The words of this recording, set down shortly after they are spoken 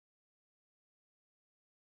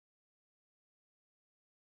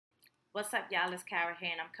What's up, y'all? It's Kara here,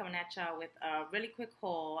 and I'm coming at y'all with a really quick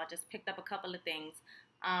haul. I just picked up a couple of things.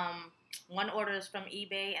 One order is from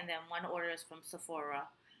eBay, and then one order is from Sephora.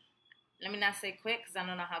 Let me not say quick, because I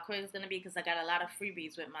don't know how quick it's going to be, because I got a lot of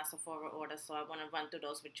freebies with my Sephora order, so I want to run through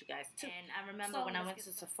those with you guys, too. And I remember when I went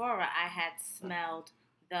to Sephora, I had smelled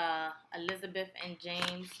the Elizabeth and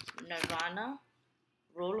James Nirvana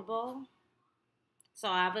rollable. So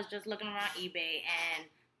I was just looking around eBay, and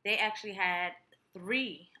they actually had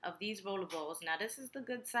 3 of these rollables. Now this is the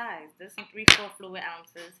good size. This is 3/4 fluid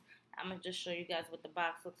ounces. I'm gonna just show you guys what the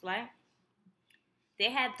box looks like. They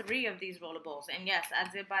had 3 of these rollables, and yes, I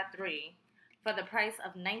did buy 3 for the price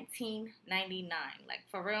of $19.99. Like,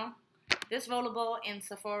 for real, this rollable in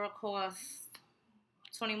Sephora costs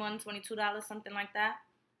 $21, $22, something like that.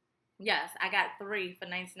 Yes, I got 3 for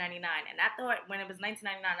 $19.99, and I thought when it was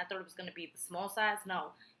 $19.99, I thought it was gonna be the small size.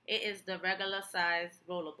 No, it is the regular size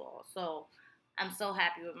rollerball. So I'm so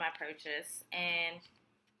happy with my purchase, and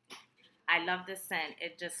I love this scent.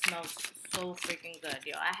 It just smells so freaking good,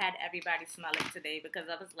 yo. I had everybody smell it today because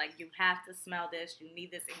I was like, you have to smell this. You need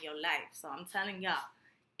this in your life. So I'm telling y'all,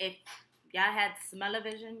 if y'all had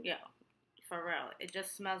smell-o-vision, yo, for real, it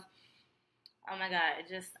just smells. Oh my God, it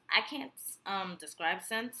just, I can't describe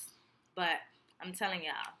scents, but I'm telling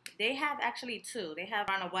y'all, they have actually 2. They have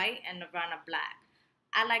Nirvana white and Nirvana black.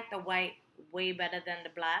 I like the white way better than the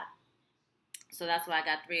black, so that's why I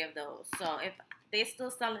got 3 of those. So if they still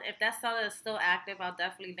sell it, if that seller is still active, I'll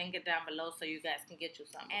definitely link it down below so you guys can get you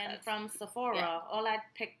some. And from Sephora, yeah, all I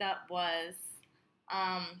picked up was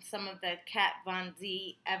some of the Kat Von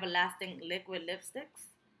D Everlasting Liquid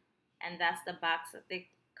Lipsticks, and that's the box that they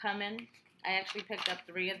come in. I actually picked up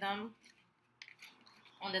 3 of them.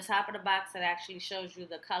 On the top of the box, it actually shows you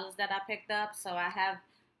the colors that I picked up. So I have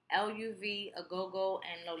LUV, Agogo,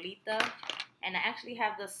 and Lolita. And I actually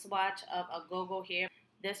have the swatch of Agogo here.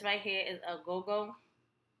 This right here is Agogo.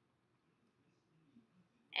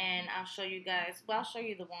 And I'll show you guys, well, I'll show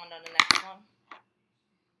you the one on the next one.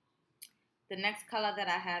 The next color that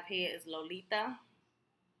I have here is Lolita.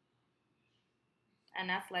 And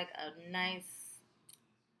that's like a nice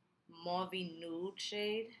mauvey nude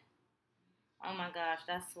shade. Oh my gosh,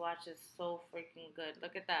 that swatch is so freaking good.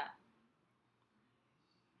 Look at that.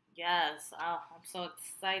 Yes, oh, I'm so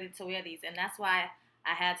excited to wear these. And that's why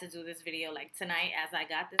I had to do this video like tonight as I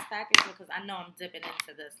got this package, because I know I'm dipping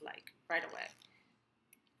into this like right away.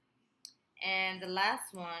 And the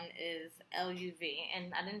last one is LUV.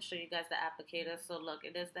 And I didn't show you guys the applicator. So look,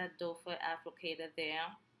 it is that doe foot applicator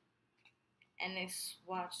there. And they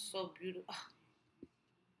swatch so beautiful.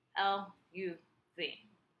 LUV.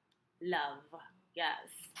 Love. Yes.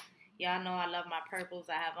 Y'all know I love my purples.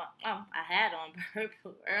 I had on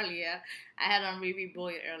purple earlier. I had on Riri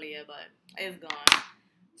Boy earlier, but it's gone.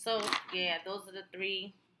 So yeah, those are the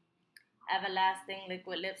 3 Everlasting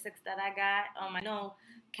Liquid Lipsticks that I got. I know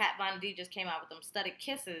Kat Von D just came out with them Studded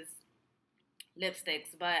Kisses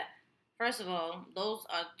lipsticks, but first of all, those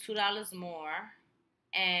are $2 more,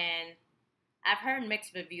 and I've heard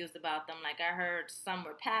mixed reviews about them. Like, I heard some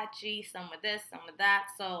were patchy, some were this, some were that.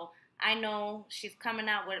 So I know she's coming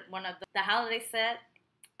out with one of the holiday set,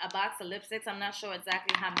 a box of lipsticks. I'm not sure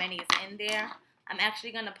exactly how many is in there. I'm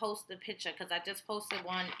actually going to post the picture because I just posted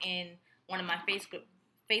one in one of my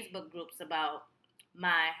Facebook groups about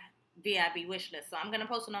my VIB wish list. So I'm going to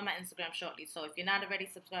post it on my Instagram shortly. So if you're not already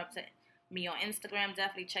subscribed to me on Instagram,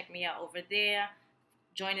 definitely check me out over there.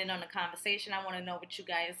 Join in on the conversation. I want to know what you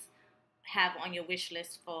guys have on your wish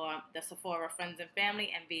list for the Sephora friends and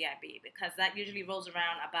family and VIB, because that usually rolls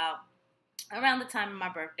around the time of my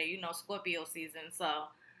birthday, you know, Scorpio season. So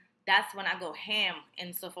that's when I go ham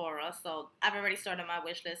in Sephora. So I've already started my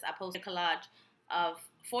wish list. I posted a collage of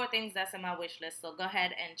 4 things that's in my wish list. So go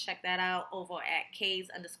ahead and check that out over at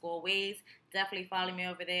Ks_ways. Definitely follow me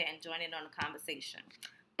over there and join in on the conversation.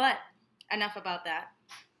 But enough about that.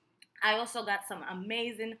 I also got some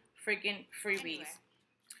amazing freaking freebies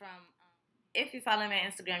from. If you follow me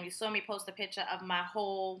on Instagram, you saw me post a picture of my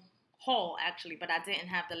whole haul, actually, but I didn't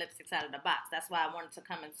have the lipsticks out of the box. That's why I wanted to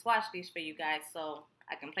come and swatch these for you guys so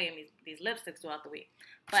I can play in these lipsticks throughout the week.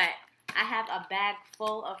 But I have a bag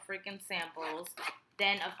full of freaking samples.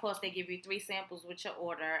 Then, of course, they give you 3 samples with your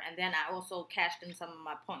order, and then I also cashed in some of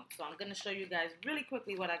my points. So I'm going to show you guys really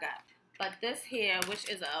quickly what I got. But this here, which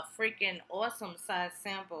is a freaking awesome size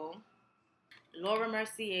sample, Laura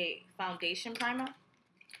Mercier Foundation Primer.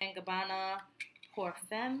 And Gabbana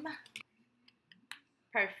Parfum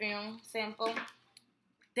perfume sample.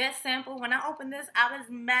 This sample, when I opened this, I was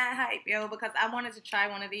mad hype, yo, because I wanted to try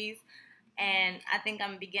one of these, and I think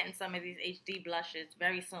I'm gonna be getting some of these HD blushes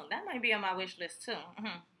very soon. That might be on my wish list too.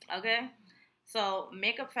 Okay, So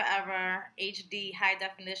Makeup Forever HD High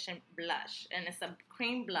Definition Blush, and it's a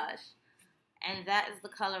cream blush, and that is the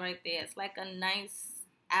color right there. It's like a nice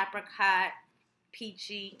apricot,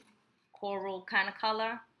 peachy, coral kind of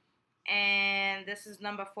color. And this is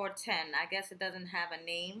number 410. I guess it doesn't have a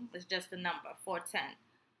name. It's just a number, 410.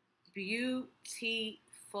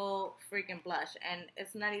 Beautiful freaking blush. And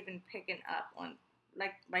it's not even picking up on,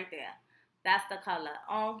 like, right there. That's the color.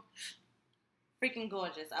 Oh, freaking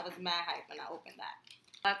gorgeous. I was mad hype when I opened that.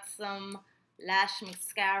 Got some lash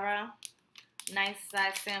mascara. Nice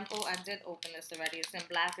size sample. I did open this already. It's in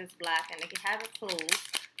black is black. And if you have it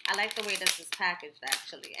closed, I like the way this is packaged,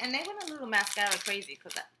 actually. And they went a little mascara crazy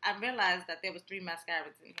because I realized that there was 3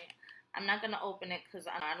 mascaras in here. I'm not going to open it because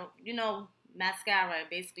I don't, you know, mascara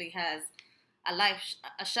basically has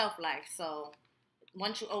a shelf life. So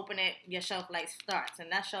once you open it, your shelf life starts.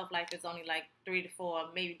 And that shelf life is only like 3 to 4,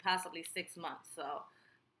 maybe possibly 6 months. So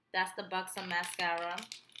that's the Buxom mascara.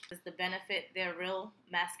 It's the Benefit They're Real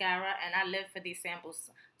mascara. And I live for these samples.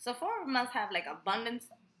 Sephora must have like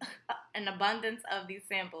an abundance of these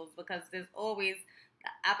samples because there's always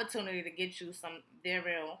the opportunity to get you some They're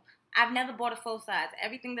Real. I've never bought a full size.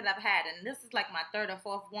 Everything that I've had, and this is like my 3rd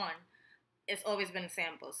or 4th one, it's always been a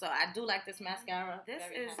sample. So I do like this mascara. This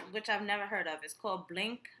is, which I've never heard of. It's called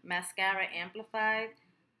Blink Mascara Amplified.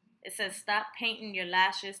 It says stop painting your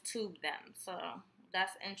lashes, tube them. So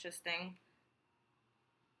that's interesting.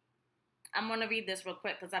 I'm going to read this real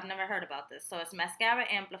quick because I've never heard about this. So it's Mascara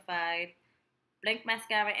Amplified. Blink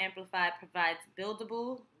Mascara Amplified provides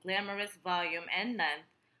buildable, glamorous volume and length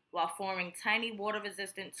while forming tiny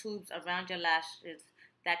water-resistant tubes around your lashes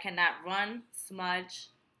that cannot run, smudge,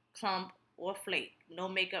 clump, or flake. No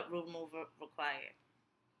makeup remover required.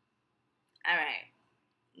 Alright.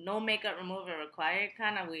 No makeup remover required.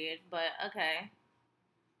 Kind of weird, but okay.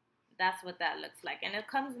 That's what that looks like. And it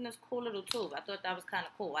comes in this cool little tube. I thought that was kind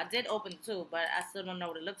of cool. I did open the tube, but I still don't know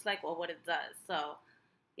what it looks like or what it does. So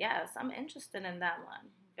yes, I'm interested in that one.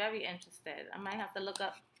 Very interested. I might have to look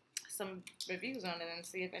up some reviews on it and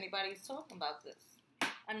see if anybody's talking about this.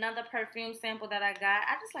 Another perfume sample that I got.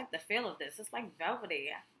 I just like the feel of this. It's like velvety.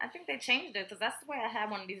 I think they changed it because that's the way I had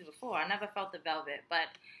one of these before. I never felt the velvet, but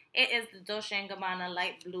it is the Dolce & Gabbana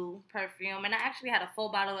light blue perfume, and I actually had a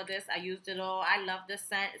full bottle of this. I used it all. I love this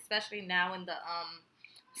scent, especially now in the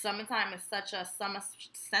summertime. It's such a summer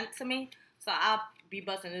scent to me. So I'll be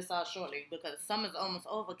busting this out shortly because summer's almost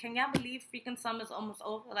over. Can y'all believe freaking summer's almost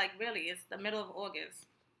over? Like, really, it's the middle of August.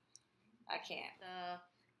 I can't. The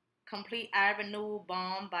Complete Eye Renewal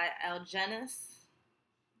Balm by Gienah.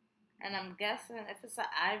 And I'm guessing if it's an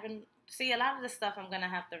eye... See, a lot of this stuff I'm going to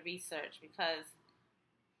have to research because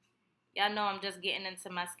y'all know I'm just getting into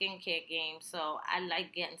my skincare game. So I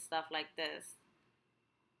like getting stuff like this.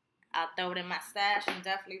 I'll throw it in my stash and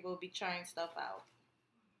definitely will be trying stuff out.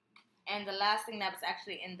 And the last thing that was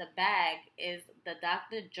actually in the bag is the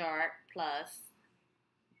Dr. Jart Plus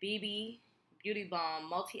BB Beauty Balm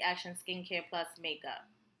Multi-Action Skincare Plus Makeup.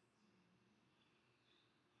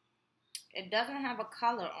 It doesn't have a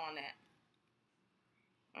color on it.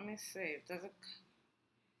 Let me see.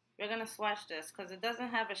 We're going to swatch this because it doesn't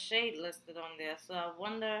have a shade listed on there. So I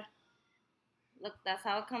wonder. Look, that's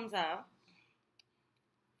how it comes out.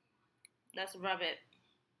 Let's rub it.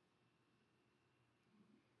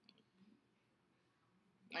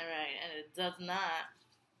 Alright, and it does not.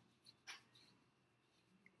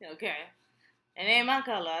 Okay. It ain't my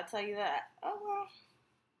color, I'll tell you that. Oh, well.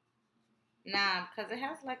 Nah, because it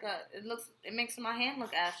has like it makes my hand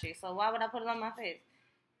look ashy, so why would I put it on my face?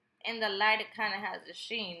 In the light, it kind of has a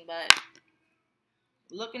sheen, but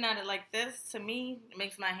looking at it like this, to me, it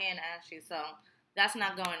makes my hand ashy, so that's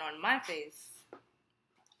not going on my face.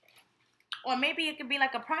 Or maybe it could be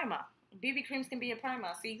like a primer. BB creams can be a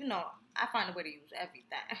primer. See, you know, I find a way to use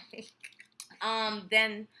everything.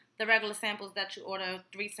 Then the regular samples that you order,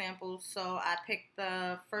 3 samples. So I picked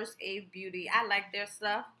the First Aid Beauty. I like their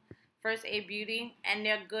stuff. First Aid Beauty, and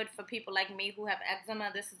they're good for people like me who have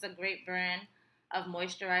eczema. This is a great brand of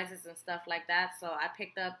moisturizers and stuff like that. So I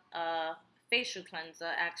picked up a facial cleanser,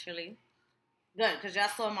 actually. Good, because y'all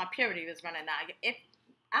saw my purity was running out.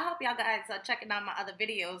 I hope y'all guys are checking out my other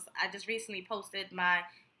videos. I just recently posted my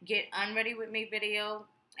Get Unready With Me video,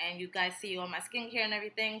 and you guys see all my skincare and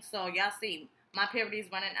everything. So y'all see my purity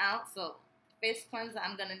is running out. So face cleanser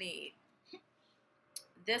I'm going to need.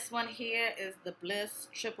 This one here is the Bliss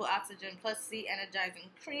Triple Oxygen Plus C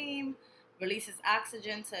Energizing Cream. Releases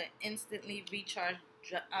oxygen to instantly recharge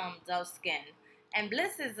dull skin. And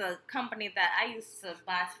Bliss is a company that I used to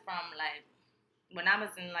buy from, like, when I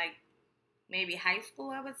was in, like, maybe high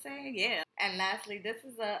school, I would say. Yeah. And lastly, this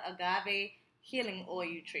is a agave healing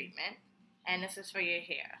oil treatment. And this is for your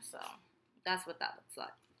hair. So that's what that looks like.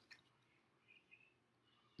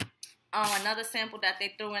 Another sample that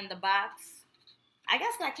they threw in the box. I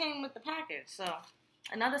guess that came with the package. So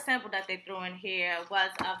another sample that they threw in here was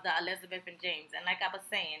of the Elizabeth and James. And like I was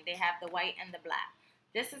saying, they have the white and the black.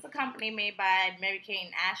 This is a company made by Mary Kay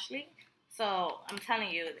and Ashley. So I'm telling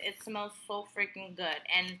you, it smells so freaking good.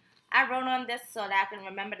 And I wrote on this so that I can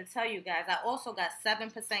remember to tell you guys. I also got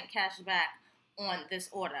 7% cash back on this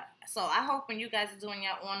order. So I hope when you guys are doing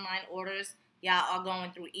your online orders, y'all are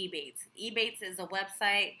going through Ebates. Ebates is a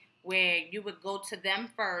website where you would go to them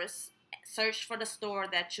first, search for the store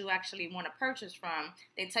that you actually want to purchase from.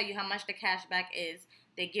 They tell you how much the cash back is.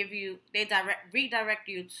 They redirect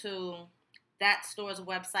you to that store's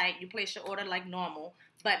website. You place your order like normal,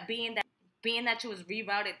 but being that you was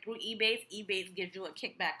rerouted through Ebates, Ebates gives you a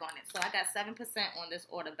kickback on it. So I got 7% on this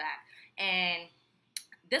order back. And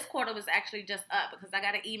this quarter was actually just up because I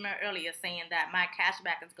got an email earlier saying that my cash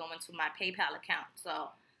back is going to my PayPal account. So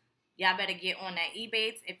y'all better get on that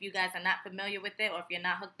Ebates. If you guys are not familiar with it or if you're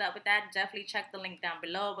not hooked up with that, definitely check the link down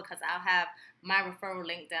below because I'll have my referral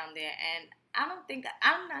link down there. And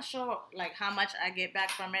I'm not sure like how much I get back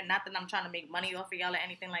from it. Not that I'm trying to make money off of y'all or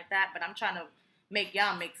anything like that, but I'm trying to make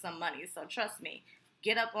y'all make some money. So trust me,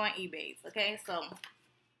 get up on Ebates, okay? So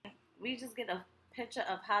we just get a picture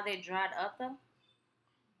of how they dried up though.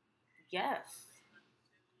 Yes.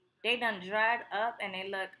 They done dried up and they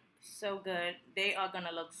look so good. They are going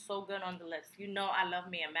to look so good on the lips. You know I love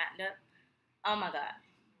me a matte lip. Oh my God.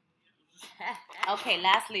 Okay,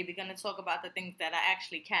 lastly, we're going to talk about the things that I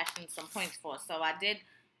actually cashed in some points for. So I did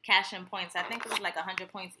cash in points. I think it was like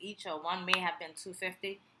 100 points each or one may have been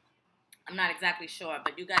 250. I'm not exactly sure,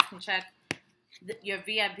 but you guys can check your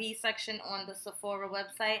VIP section on the Sephora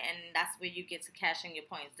website, and that's where you get to cash in your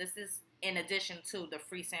points. This is in addition to the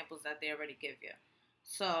free samples that they already give you.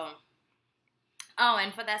 So, oh,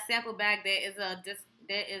 and for that sample bag, there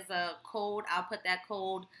is a code. I'll put that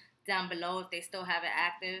code down below if they still have it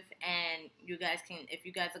active, and you guys can, if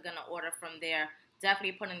you guys are gonna order from there,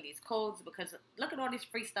 definitely put in these codes because look at all this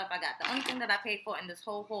free stuff I got. The only thing that I paid for in this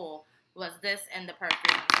whole haul was this and the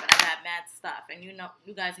perfume, but I got mad stuff, and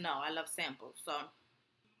you guys know I love samples.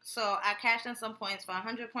 So I cashed in some points. For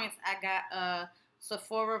 100 points, I got a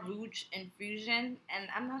Sephora Rouge Infusion, and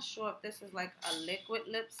I'm not sure if this is like a liquid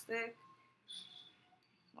lipstick.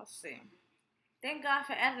 Let's see. Thank God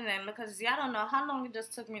for editing because y'all don't know how long it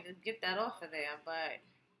just took me to get that off of there, but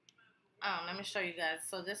let me show you guys.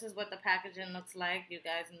 So this is what the packaging looks like. You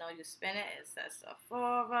guys know you spin it. It says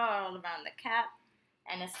Sephora all around the cap.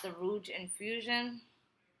 And it's the Rouge Infusion.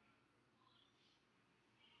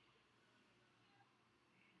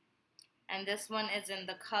 And this one is in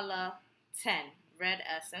the color 10, Red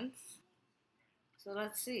Essence. So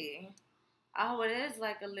let's see. Oh, it is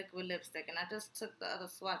like a liquid lipstick. And I just took the other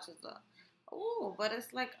swatches off. Oh, but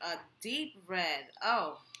it's like a deep red.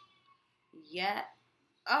 Oh, yeah.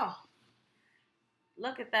 Oh,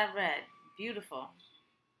 look at that red. Beautiful.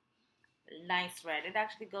 Nice red. It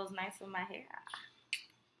actually goes nice with my hair.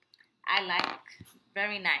 I like.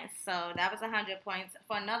 Very nice. So that was 100 points.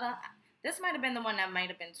 For another, this might have been the one that might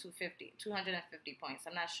have been 250 points.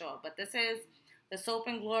 I'm not sure. But this is the Soap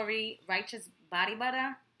and Glory Righteous Body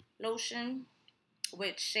Butter Lotion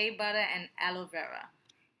with shea butter and aloe vera.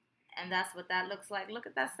 And that's what that looks like. Look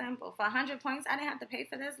at that sample. For 100 points, I didn't have to pay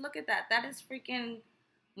for this. Look at that. That is freaking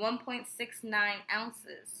 1.69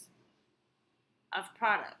 ounces of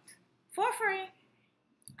product for free.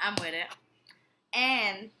 I'm with it.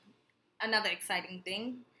 And another exciting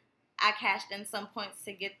thing, I cashed in some points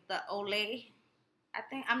to get the Olay. I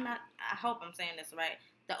hope I'm saying this right.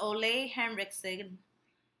 The Olay Henriksen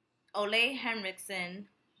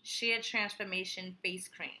Sheer Transformation Face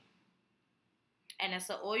Cream. And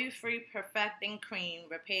it's an oil-free perfecting cream,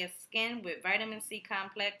 repairs skin with vitamin C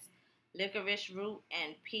complex, licorice root,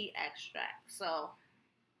 and pea extract. So,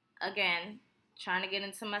 again, trying to get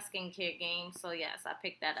into my skincare game. So, yes, I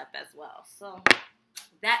picked that up as well. So,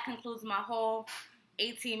 that concludes my whole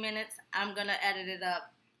 18 minutes. I'm going to edit it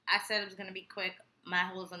up. I said it was going to be quick. My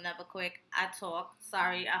hauls are never quick. I talk.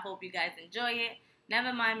 Sorry. I hope you guys enjoy it.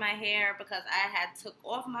 Never mind my hair because I had took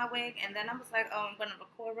off my wig and then I was like, oh, I'm going to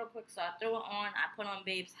record real quick. So I threw it on. I put on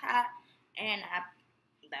Babe's hat and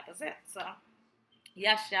that was it. So,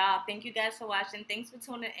 yes, y'all. Thank you guys for watching. Thanks for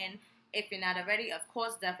tuning in. If you're not already, of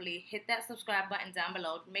course, definitely hit that subscribe button down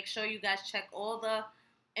below. Make sure you guys check all the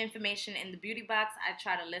information in the beauty box. I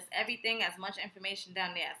try to list everything, as much information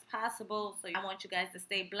down there as possible. So I want you guys to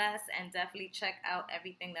stay blessed and definitely check out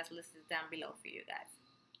everything that's listed down below for you guys.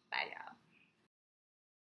 Bye, y'all.